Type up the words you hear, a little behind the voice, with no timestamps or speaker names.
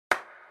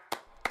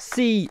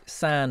Sea,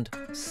 sand,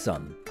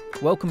 sun.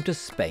 Welcome to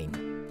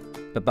Spain.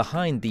 But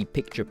behind the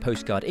picture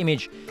postcard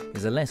image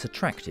is a less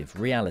attractive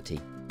reality.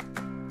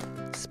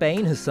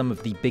 Spain has some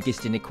of the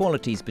biggest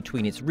inequalities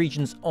between its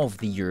regions of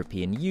the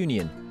European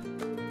Union.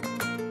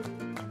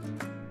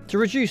 To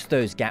reduce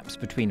those gaps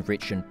between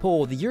rich and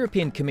poor, the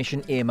European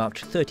Commission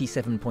earmarked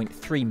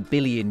 €37.3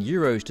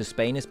 billion to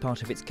Spain as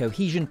part of its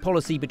cohesion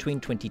policy between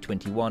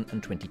 2021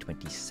 and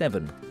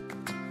 2027.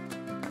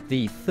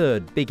 The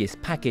third biggest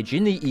package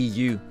in the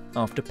EU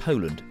after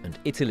Poland and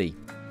Italy.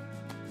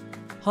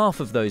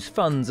 Half of those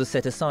funds are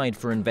set aside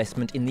for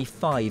investment in the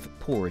 5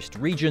 poorest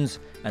regions: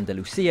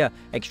 Andalusia,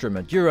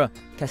 Extremadura,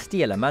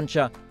 Castilla-La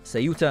Mancha,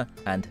 Ceuta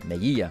and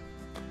Melilla.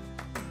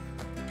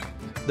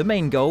 The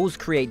main goals: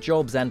 create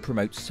jobs and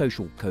promote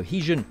social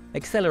cohesion,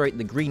 accelerate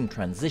the green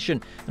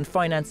transition and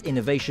finance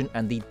innovation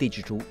and the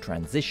digital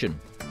transition.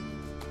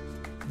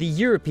 The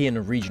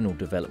European Regional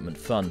Development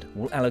Fund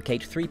will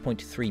allocate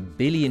 €3.3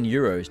 billion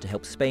to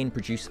help Spain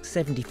produce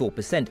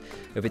 74%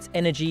 of its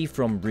energy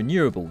from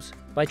renewables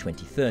by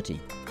 2030.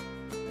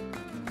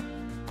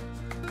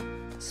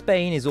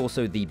 Spain is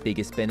also the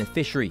biggest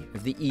beneficiary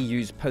of the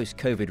EU's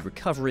post-COVID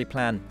recovery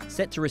plan,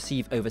 set to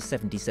receive over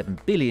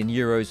 €77 billion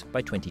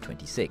by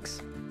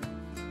 2026.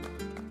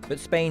 But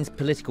Spain's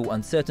political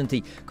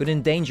uncertainty could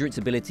endanger its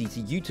ability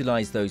to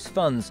utilise those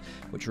funds,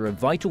 which are a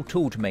vital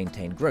tool to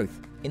maintain growth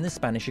in the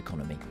Spanish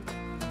economy.